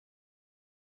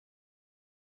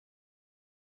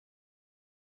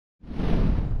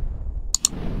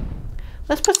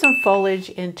Let's put some foliage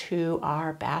into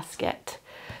our basket.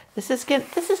 This is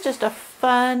just a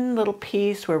fun little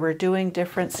piece where we're doing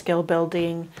different skill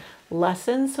building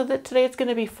lessons, so that today it's going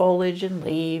to be foliage and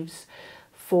leaves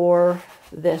for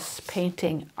this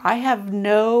painting. I have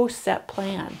no set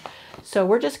plan, so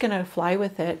we're just going to fly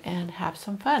with it and have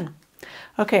some fun.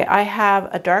 Okay, I have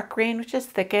a dark green, which is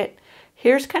thicket.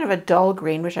 Here's kind of a dull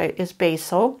green, which is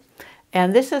basil.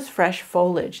 And this is fresh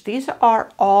foliage. These are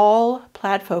all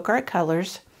plaid folk art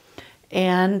colors.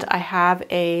 And I have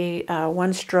a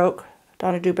one stroke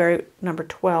Donna Dewberry number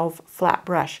 12 flat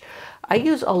brush. I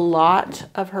use a lot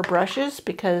of her brushes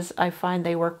because I find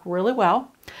they work really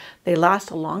well. They last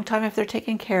a long time if they're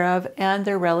taken care of, and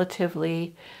they're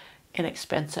relatively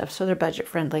inexpensive, so they're budget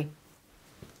friendly.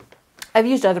 I've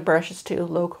used other brushes too,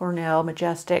 Low Cornell,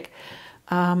 Majestic,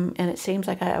 and it seems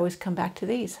like I always come back to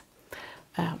these.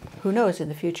 Who knows, in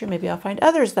the future, maybe I'll find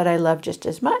others that I love just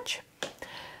as much.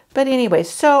 But anyway,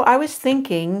 so I was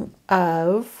thinking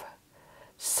of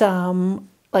some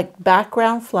like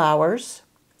background flowers,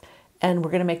 and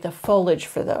we're going to make the foliage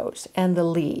for those and the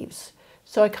leaves.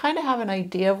 So I kind of have an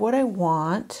idea of what I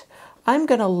want. I'm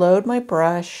going to load my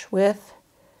brush with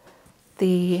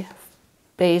the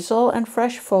basil and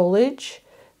fresh foliage,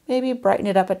 maybe brighten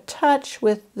it up a touch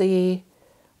with basil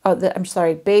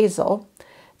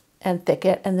and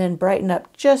thicket, and then brighten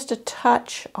up just a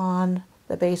touch on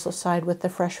the basil side with the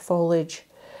fresh foliage.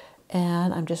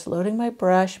 And I'm just loading my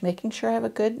brush, making sure I have a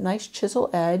good, nice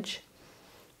chisel edge.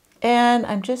 And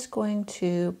I'm just going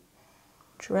to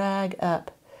drag up.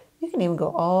 You can even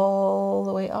go all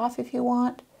the way off if you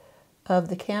want of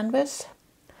the canvas.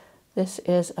 This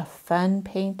is a fun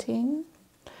painting.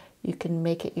 You can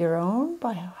make it your own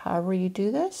by however you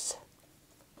do this.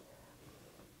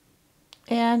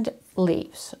 And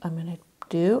leaves. I'm going to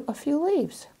do a few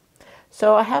leaves.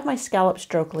 So I have my scallop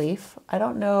stroke leaf. I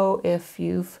don't know if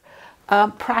you've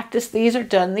practiced these or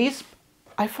done these.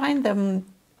 I find them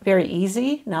very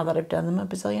easy now that I've done them a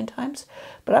bazillion times.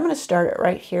 But I'm going to start it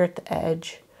right here at the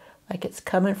edge, like it's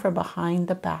coming from behind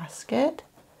the basket.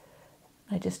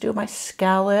 I just do my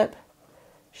scallop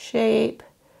shape,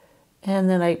 and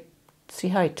then I see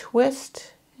how I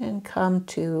twist and come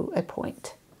to a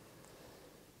point.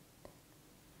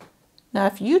 Now,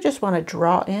 if you just want to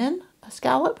draw in a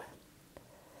scallop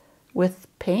with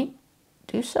paint,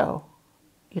 do so.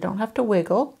 You don't have to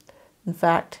wiggle. In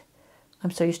fact,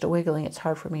 I'm so used to wiggling, it's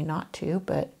hard for me not to,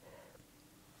 but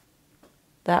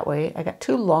that way I got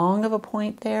too long of a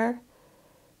point there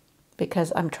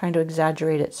because I'm trying to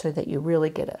exaggerate it so that you really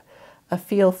get a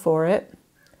feel for it.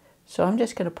 So I'm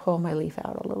just going to pull my leaf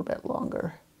out a little bit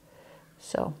longer.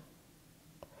 So,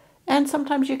 and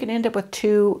sometimes you can end up with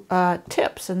two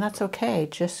tips, and that's okay.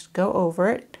 Just go over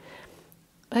it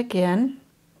again.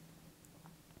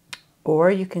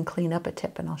 Or you can clean up a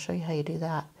tip, and I'll show you how you do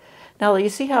that. Now, you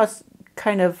see how it's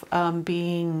kind of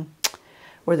being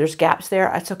where there's gaps there?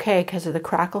 That's okay, because of the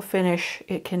crackle finish,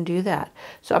 it can do that.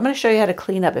 So I'm going to show you how to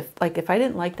clean up. If I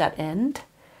didn't like that end,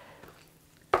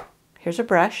 here's a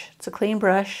brush. It's a clean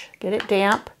brush. Get it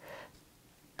damp.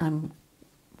 I'm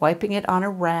wiping it on a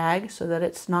rag so that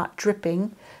it's not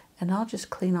dripping, and I'll just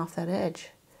clean off that edge.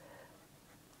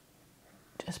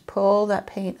 Just pull that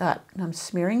paint up. And I'm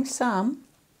smearing some.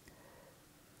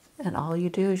 And all you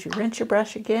do is you rinse your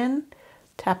brush again,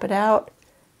 tap it out,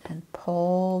 and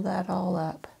pull that all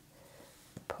up.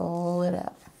 Pull it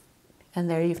up. And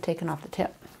there you've taken off the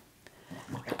tip.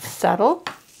 It's subtle,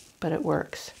 but it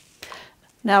works.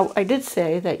 Now, I did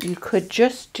say that you could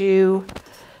just do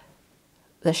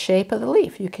the shape of the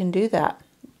leaf. You can do that.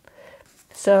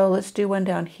 So let's do one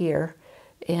down here.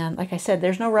 And like I said,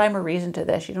 there's no rhyme or reason to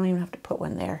this. You don't even have to put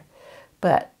one there.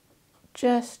 But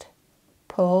just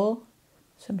pull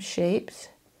some shapes,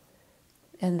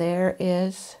 and there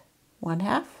is one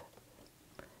half,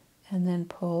 and then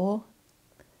pull,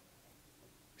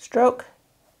 stroke,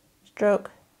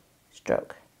 stroke,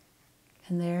 stroke,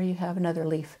 and there you have another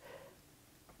leaf.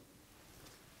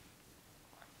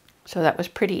 So that was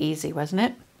pretty easy, wasn't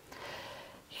it?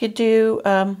 You could do,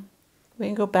 we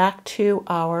can go back to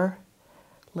our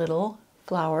little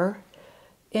flower,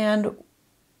 and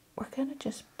we're going to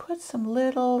just put some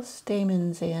little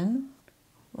stamens in,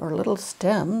 or little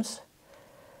stems.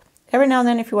 Every now and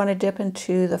then, if you want to dip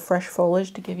into the fresh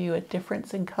foliage to give you a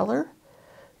difference in color,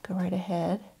 go right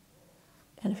ahead.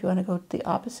 And if you want to go the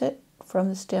opposite from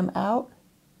the stem out,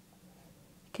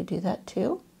 you could do that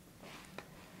too.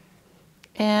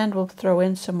 And we'll throw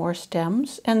in some more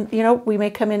stems. And you know, we may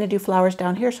come in and do flowers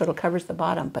down here so it'll cover the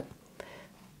bottom, but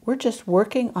we're just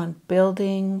working on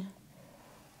building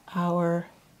our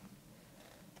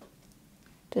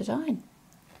design.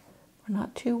 We're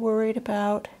not too worried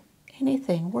about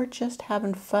anything. We're just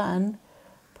having fun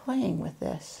playing with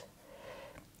this.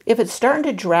 If it's starting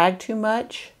to drag too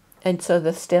much, and so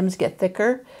the stems get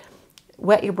thicker,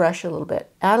 wet your brush a little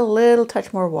bit. Add a little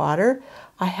touch more water.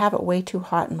 I have it way too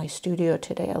hot in my studio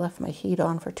today. I left my heat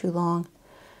on for too long.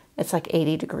 It's like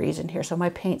 80 degrees in here, so my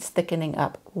paint's thickening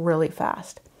up really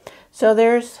fast. So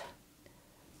there's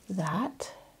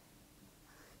that.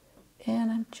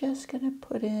 And I'm just going to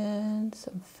put in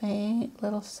some faint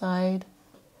little side.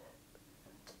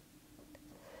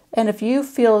 And if you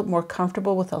feel more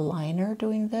comfortable with a liner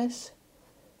doing this,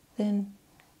 then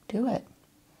do it.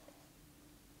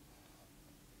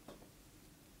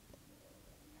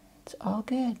 It's all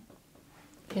good.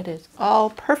 It is all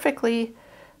perfectly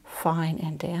fine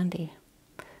and dandy.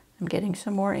 I'm getting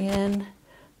some more in.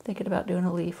 Thinking about doing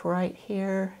a leaf right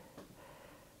here.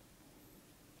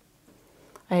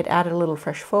 I had added a little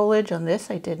fresh foliage on this.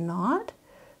 I did not.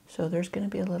 So there's going to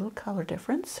be a little color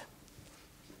difference.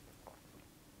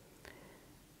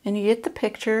 And you get the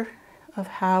picture of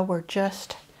how we're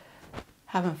just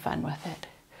having fun with it.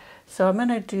 So I'm going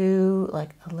to do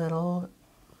like a little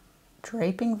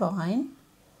draping vine.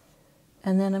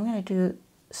 And then I'm going to do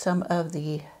some of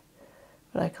the,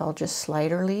 what I call just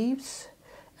slider leaves.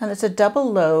 And it's a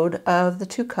double load of the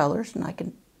two colors. And I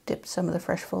can dip some of the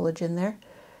fresh foliage in there.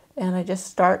 And I just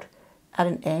start at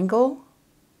an angle,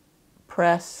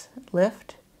 press,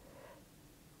 lift,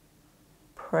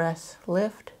 press,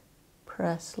 lift,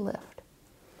 press, lift.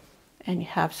 And you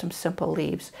have some simple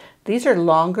leaves. These are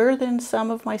longer than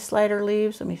some of my slider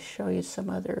leaves. Let me show you some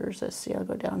others. Let's see, I'll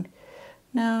go down.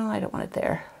 No, I don't want it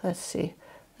there. Let's see.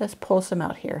 Let's pull some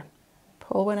out here.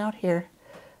 Pull one out here.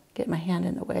 Get my hand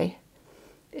in the way.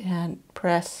 And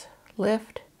press,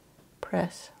 lift,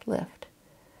 press, lift,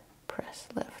 press,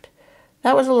 lift.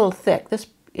 That was a little thick. This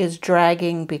is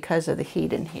dragging because of the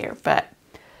heat in here, but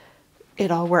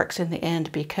it all works in the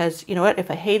end because, you know what,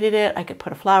 if I hated it, I could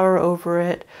put a flower over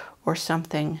it or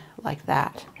something like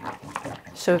that.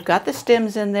 So we've got the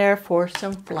stems in there for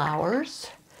some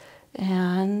flowers,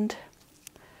 and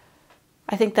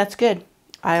I think that's good.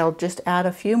 I'll just add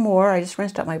a few more. I just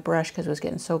rinsed out my brush because it was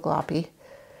getting so gloppy.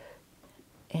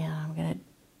 And I'm going to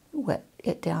wet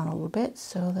it down a little bit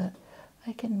so that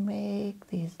I can make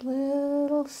these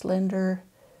little slender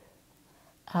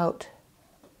out.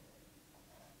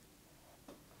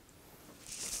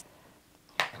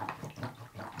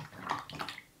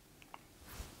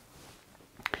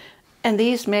 And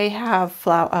these may have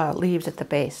leaves at the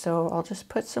base, so I'll just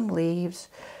put some leaves.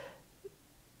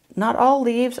 Not all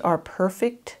leaves are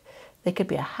perfect. They could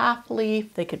be a half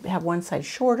leaf. They could have one side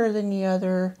shorter than the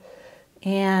other.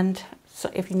 And so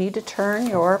if you need to turn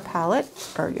your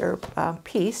palette or your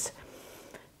piece,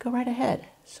 go right ahead.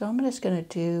 So I'm just going to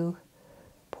do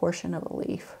a portion of a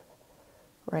leaf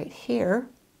right here.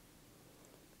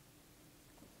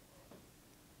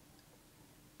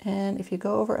 And if you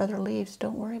go over other leaves,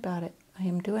 don't worry about it. I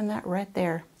am doing that right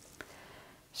there.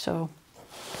 So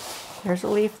there's a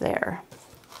leaf there.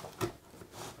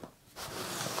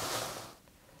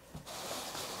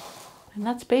 And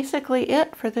that's basically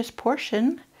it for this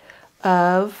portion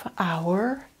of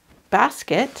our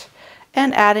basket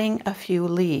and adding a few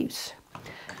leaves.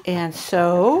 And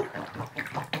so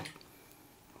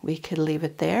we could leave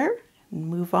it there and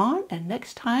move on. And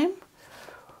next time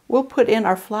we'll put in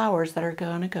our flowers that are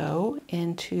going to go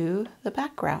into the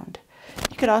background.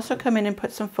 You could also come in and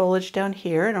put some foliage down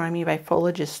here. And what I mean by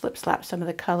foliage is slip slap some of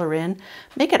the color in.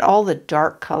 Make it all the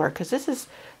dark color because this is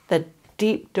the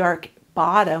deep dark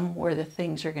bottom where the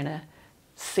things are going to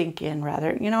sink in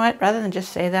rather. You know what? Rather than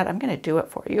just say that, I'm going to do it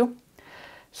for you.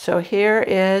 So here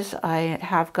is, I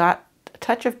have got a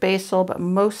touch of basil, but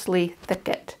mostly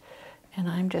thicket. And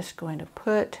I'm just going to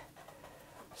put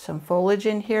some foliage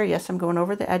in here. Yes, I'm going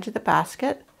over the edge of the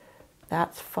basket.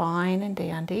 That's fine and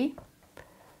dandy.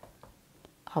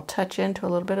 I'll touch into a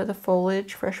little bit of the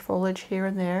foliage, fresh foliage here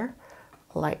and there.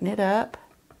 Lighten it up.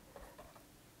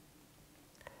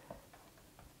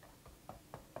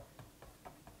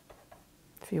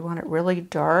 If you want it really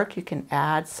dark, you can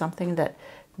add something that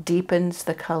deepens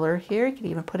the color here. You can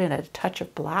even put in a touch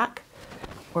of black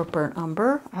or burnt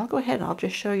umber. I'll go ahead and I'll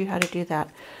just show you how to do that.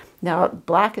 Now,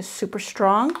 black is super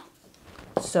strong,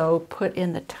 so put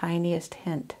in the tiniest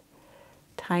hint,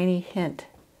 tiny hint,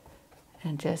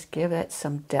 and just give it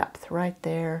some depth right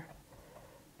there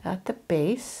at the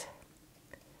base.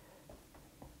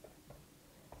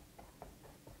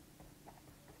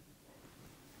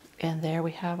 And there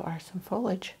we have some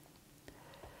foliage.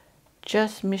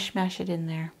 Just mishmash it in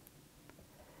there.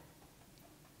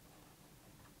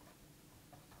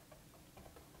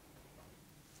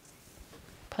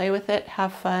 play with it,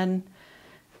 have fun,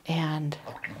 and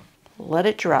let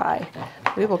it dry.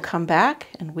 We will come back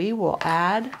and we will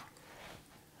add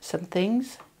some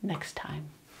things next time.